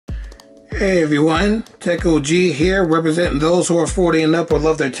Hey everyone, Tech OG here, representing those who are 40 and up or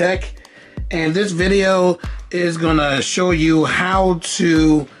love their tech. And this video is gonna show you how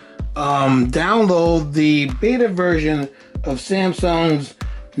to download the beta version of Samsung's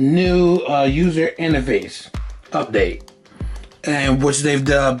new user interface update, and which they've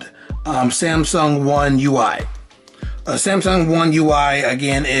dubbed Samsung One UI. Samsung One UI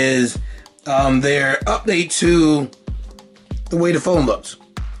again is their update to the way the phone looks.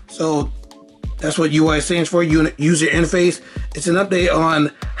 So that's what UI stands for, user interface. It's an update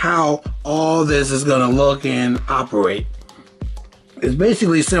on how all this is gonna look and operate. It's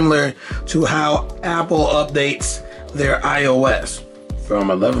basically similar to how Apple updates their iOS from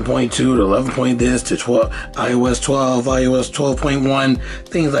 11.2 to 11 point this to 12, iOS 12, iOS 12.1,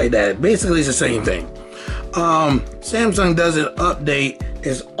 things like that. Basically, it's the same thing. Samsung doesn't update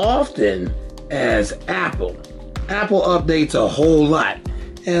as often as Apple. Apple updates a whole lot,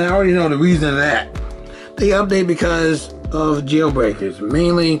 and I already know the reason of that. They update because of jailbreakers,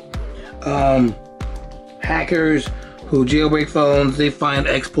 mainly hackers who jailbreak phones. They find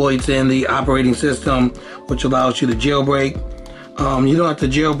exploits in the operating system, which allows you to jailbreak. You don't have to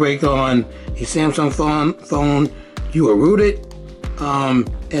jailbreak on a Samsung phone. You are rooted, and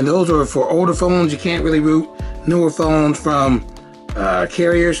those are for older phones. You can't really root newer phones from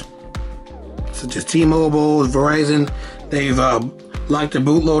carriers such as T-Mobile, Verizon. They've locked the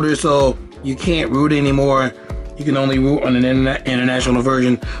bootloader, so you can't root anymore. You can only root on an international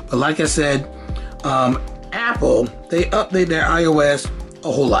version. But like I said, Apple, they update their iOS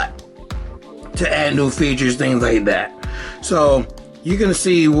a whole lot to add new features, things like that. So you're gonna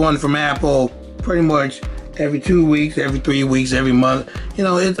see one from Apple pretty much every 2 weeks, every 3 weeks, every month. You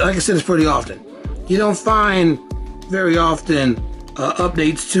know, like I said, it's pretty often. You don't find very often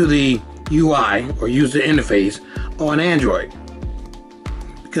updates to the UI or user interface on Android,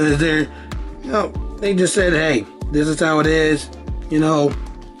 because they just said, hey, this is how it is,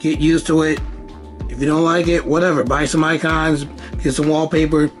 get used to it. If you don't like it, whatever, buy some icons, get some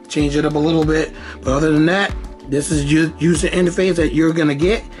wallpaper, change it up a little bit. But other than that, this is your user interface that you're gonna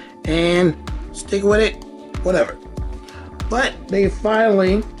get, and stick with it, whatever. But they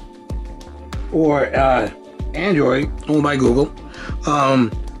finally, or Android, owned by Google,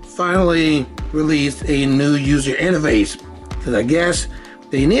 finally released a new user interface, because I guess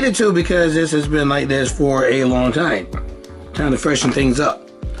they needed to, because this has been like this for a long time, trying to freshen things up.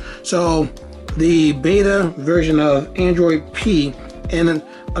 So the beta version of Android P, and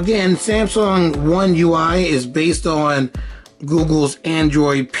again, Samsung One UI is based on Google's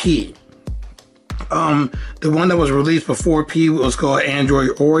Android P. The one that was released before P was called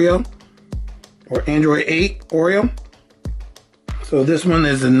Android Oreo, or Android 8 Oreo. So this one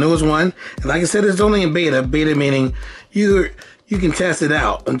is the newest one, and like I said, it's only in beta. Beta meaning you can test it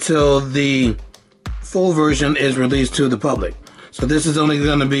out until the full version is released to the public. So this is only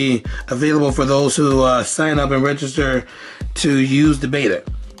going to be available for those who sign up and register to use the beta.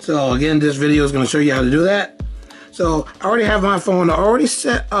 So again, this video is going to show you how to do that. So I already have my phone already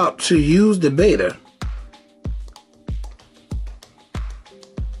set up to use the beta,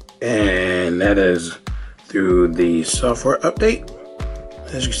 and that is through the software update.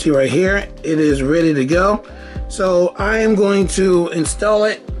 As you can see right here, it is ready to go. So I am going to install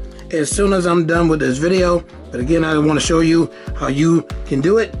it as soon as I'm done with this video. But again, I want to show you how you can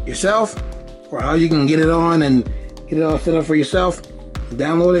do it yourself, or how you can get it on and get it all set up for yourself,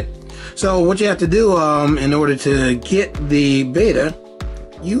 download it. So what you have to do in order to get the beta,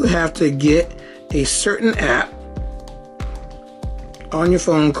 you have to get a certain app on your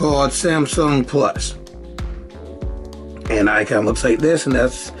phone called Samsung Plus. And the icon looks like this, and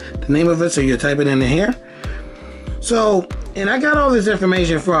that's the name of it, so you type it in here. So, and I got all this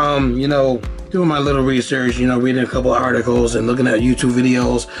information from, doing my little research, reading a couple of articles and looking at YouTube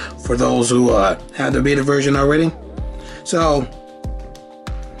videos for those who have the beta version already. So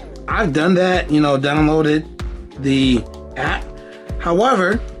I've done that, downloaded the app.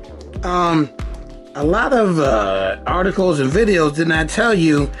 However, a lot of articles and videos did not tell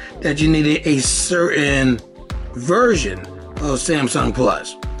you that you needed a certain version of Samsung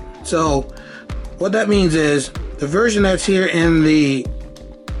Plus. So what that means is the version that's here in the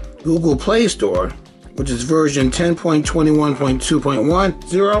Google Play Store, which is version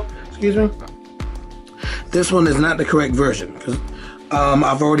 10.21.2.10, excuse me, this one is not the correct version, because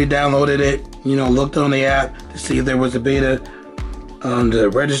I've already downloaded it, looked on the app to see if there was a beta to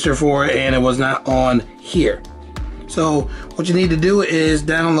register for it, and it was not on here. So what you need to do is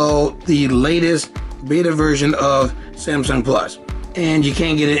download the latest beta version of Samsung Plus, and you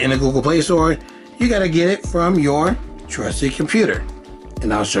can't get it in the Google Play Store. You got to get it from your trusted computer.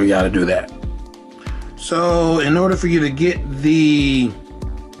 and I'll show you how to do that. So in order for you to get the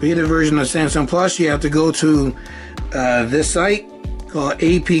beta version of Samsung Plus, you have to go to this site called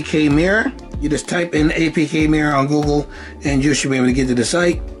APK Mirror. You just type in APK Mirror on Google and you should be able to get to the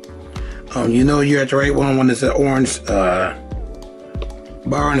site. You know you're at the right one when it's an orange bar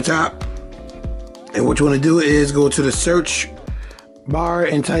on the top. And what you want to do is go to the search bar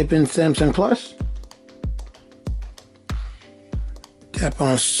and type in Samsung Plus. Tap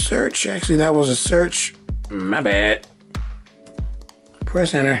on search. Actually, that was a search. My bad.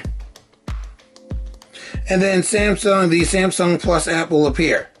 Press enter. And then the Samsung Plus app will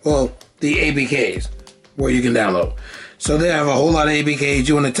appear. Well, the APKs where you can download. So they have a whole lot of APKs.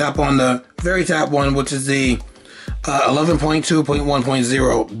 You want to tap on the very top one, which is the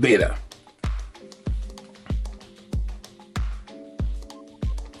 11.2.1.0 beta.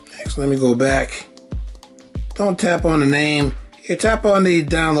 Next, let me go back. Don't tap on the name. You tap on the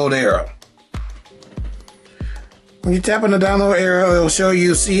download arrow. When you tap on the download arrow, it'll show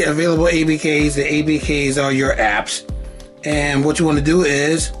you see available APKs. The APKs are your apps. And what you want to do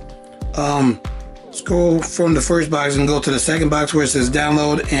is scroll from the first box and go to the second box where it says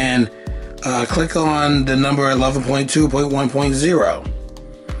download and click on the number 11.2.1.0.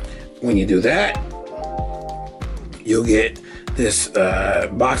 When you do that, you'll get this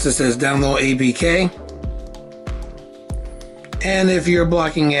box that says download APK. And if you're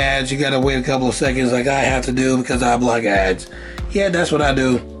blocking ads, you gotta wait a couple of seconds like I have to do because I block ads. Yeah, that's what I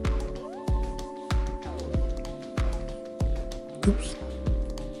do. Oops.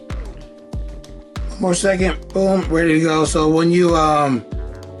 One more second. Boom, ready to go. So when you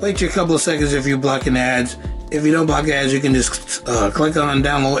wait a couple of seconds if you're blocking ads. If you don't block ads, you can just click on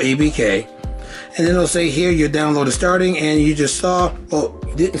download APK. And then it'll say here your download is starting, and you just saw, oh,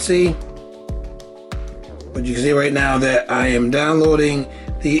 you didn't see, but you can see right now that I am downloading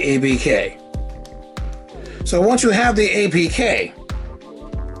the APK. So once you have the APK,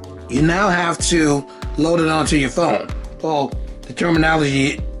 you now have to load it onto your phone. Well, the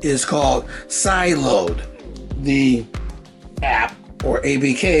terminology is called sideload the app or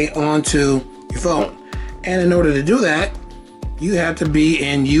APK onto your phone. And in order to do that, you have to be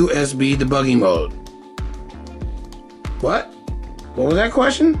in USB debugging mode. What? What was that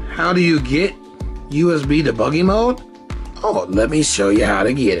question? How do you get USB debugging mode? Oh, let me show you how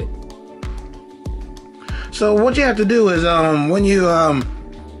to get it. So what you have to do is when you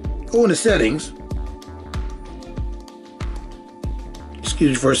go into settings,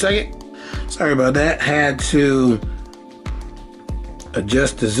 excuse me for a second, sorry about that, had to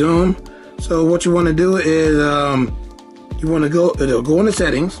adjust the zoom. So what you want to do is you want to go into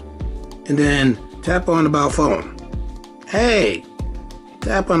settings and then tap on about phone. Hey,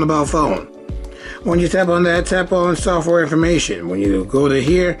 tap on about phone. When you tap on that, tap on software information. When you go to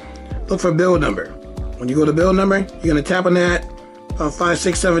here, look for build number. When you go to build number, you're going to tap on that about 5,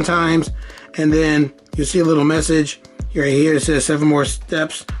 6, 7 times, and then you'll see a little message right here. It says 7 more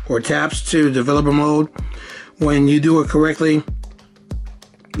steps or taps to developer mode. When you do it correctly,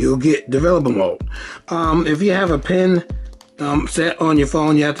 you'll get developer mode. If you have a pin set on your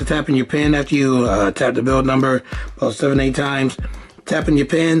phone, you have to tap in your pin after you tap the build number about 7, 8 times. Tap in your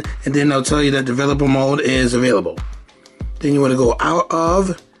pin, and then they'll tell you that developer mode is available. Then you want to go out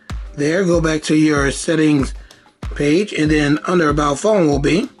of there, go back to your settings page, and then under about phone will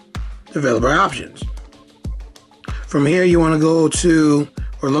be developer options. From here, you want to go to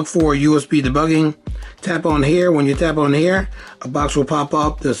or look for USB debugging. Tap on here. When you tap on here, a box will pop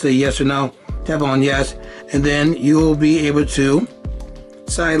up to say yes or no. Tap on yes, and then you will be able to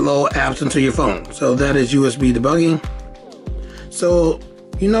sideload apps into your phone. So that is USB debugging. So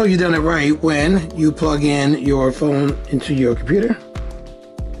you know you've done it right when you plug in your phone into your computer.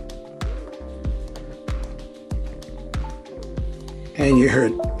 And you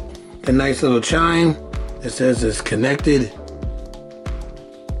heard the nice little chime that says it's connected.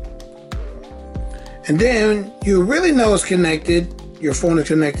 And then you really know it's connected, your phone is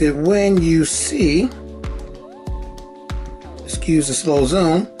connected, when you see, excuse the slow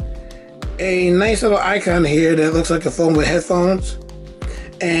zoom, a nice little icon here that looks like a phone with headphones,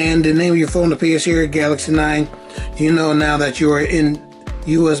 and the name of your phone appears here, Galaxy 9. You know now that you are in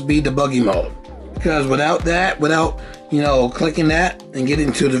USB debugging mode, because without that, without clicking that and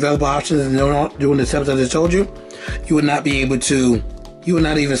getting to developer options and doing the steps I just told you, you would not be able to, you would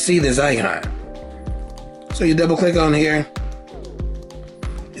not even see this icon. So you double click on here,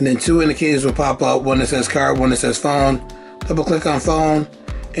 and then 2 indicators will pop up, one that says card, one that says phone. Double click on phone,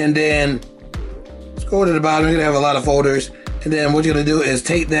 and then scroll to the bottom. You're gonna have a lot of folders, and then what you're gonna do is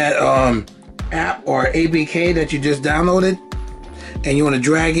take that app or APK that you just downloaded, and you want to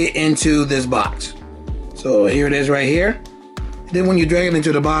drag it into this box. So here it is right here. Then when you drag it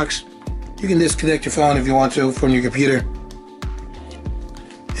into the box, you can disconnect your phone if you want to from your computer.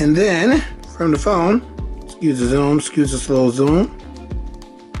 And then from the phone, excuse the zoom, excuse the slow zoom.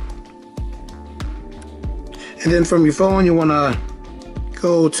 And then from your phone, you want to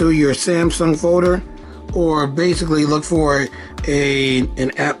go to your Samsung folder, or basically look for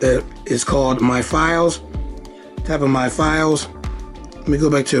an app that is called My Files. Tap on My Files. Let me go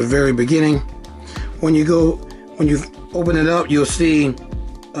back to the very beginning. When you open it up, you'll see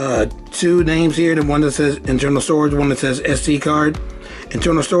two names here. The one that says internal storage, one that says SD card.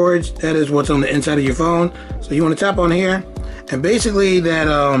 Internal storage, that is what's on the inside of your phone. So you want to tap on here, and basically that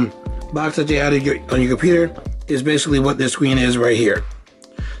box that you have on your computer is basically what this screen is right here.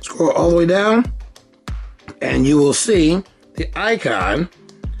 Scroll all the way down, and you will see the icon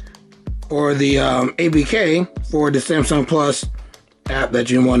or the APK for the Samsung Plus app that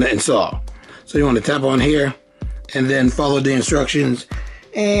you want to install. So you want to tap on here and then follow the instructions,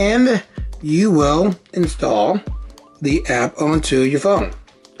 and you will install the app onto your phone.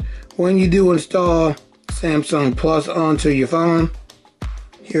 When you do install Samsung Plus onto your phone,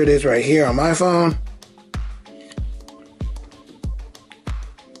 here it is right here on my phone.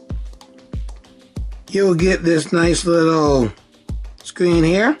 You'll get this nice little screen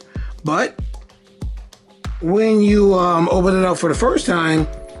here, but when you open it up for the first time,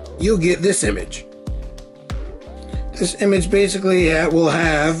 you'll get this image. This image basically will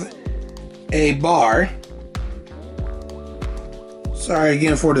have a bar. Sorry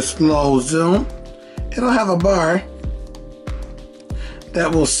again for the slow zoom. It'll have a bar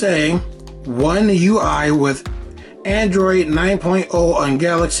that will say One UI with Android 9.0 on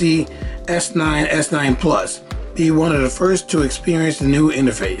Galaxy S9, S9 Plus. Be one of the first to experience the new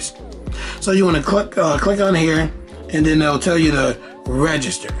interface. So you want to click on here, and then they'll tell you to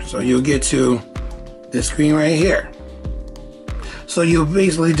register. So you'll get to this screen right here. So you'll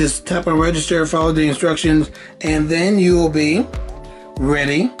basically just tap on register, follow the instructions, and then you will be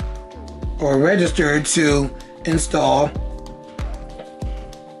ready or registered to install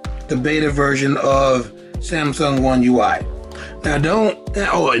the beta version of Samsung One UI.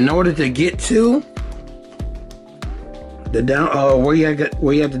 Now in order to get to the where you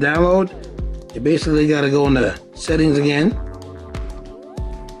have to download, you basically got to go into settings again,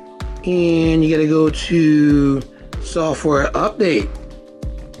 and you got to go to software update.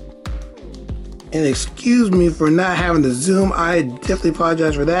 And excuse me for not having the zoom. I definitely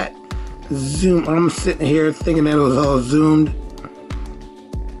apologize for that. Zoom. I'm sitting here thinking that it was all zoomed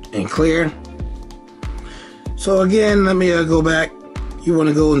and clear. So again, let me go back. You want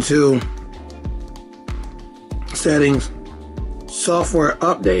to go into settings, software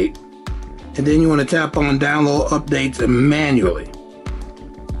update, and then you want to tap on download updates manually.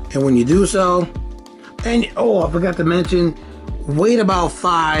 And when you do so, and I forgot to mention, wait about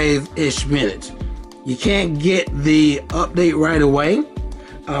 5-ish minutes. You can't get the update right away.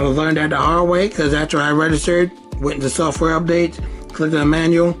 I learned that the hard way, because after I registered, went into software updates, clicked on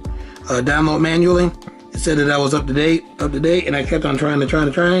manual, download manually. It said that I was up to date, and I kept on trying.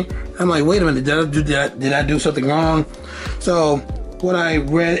 I'm like, wait a minute, did I do something wrong? So what I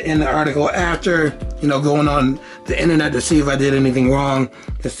read in the article after, going on the internet to see if I did anything wrong,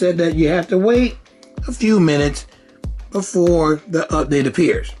 it said that you have to wait a few minutes before the update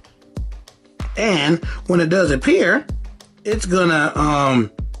appears. And when it does appear, it's gonna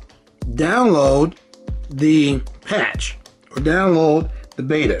download the patch or download the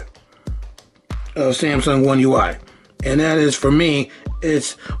beta of Samsung One UI. And that is, for me,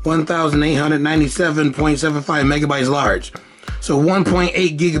 it's 1,897.75 megabytes large. So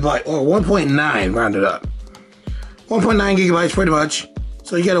 1.8 gigabyte or 1.9 rounded up. 1.9 gigabytes pretty much.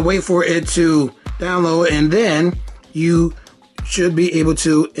 So you gotta wait for it to download, and then you should be able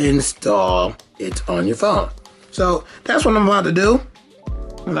to install it on your phone. So that's what I'm about to do,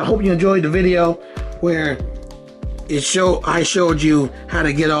 and I hope you enjoyed the video where I showed you how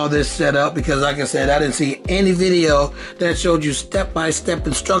to get all this set up, because like I said, I didn't see any video that showed you step-by-step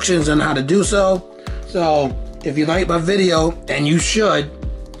instructions on how to do so. So if you like my video, and you should,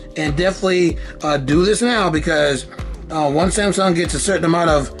 and definitely do this now, because once Samsung gets a certain amount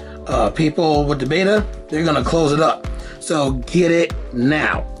of people with the beta, they're gonna close it up. So get it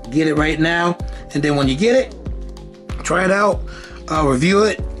now, get it right now, and then when you get it, try it out, review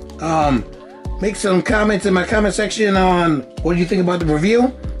it, make some comments in my comment section on what you think about the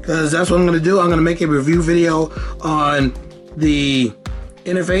review, because that's what I'm gonna do. I'm gonna make a review video on the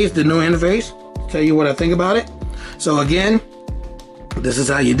interface, the new interface, tell you what I think about it. So again, this is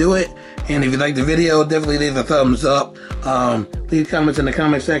how you do it. And if you like the video, definitely leave a thumbs up. Leave comments in the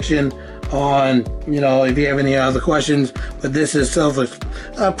comment section on, if you have any other questions. But this is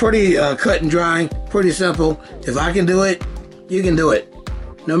pretty cut and dry, pretty simple. If I can do it, you can do it,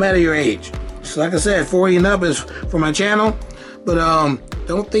 no matter your age. So like I said, 40 and up is for my channel. But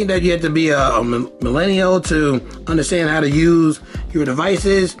don't think that you have to be a millennial to understand how to use your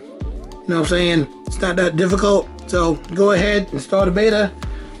devices. You know what I'm saying? It's not that difficult. So go ahead and start a beta.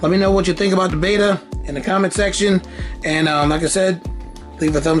 Let me know what you think about the beta in the comment section. And like I said,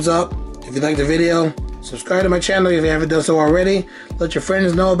 leave a thumbs up if you like the video. Subscribe to my channel if you haven't done so already. Let your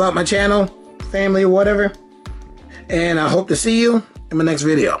friends know about my channel, family, or whatever. And I hope to see you in my next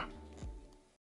video.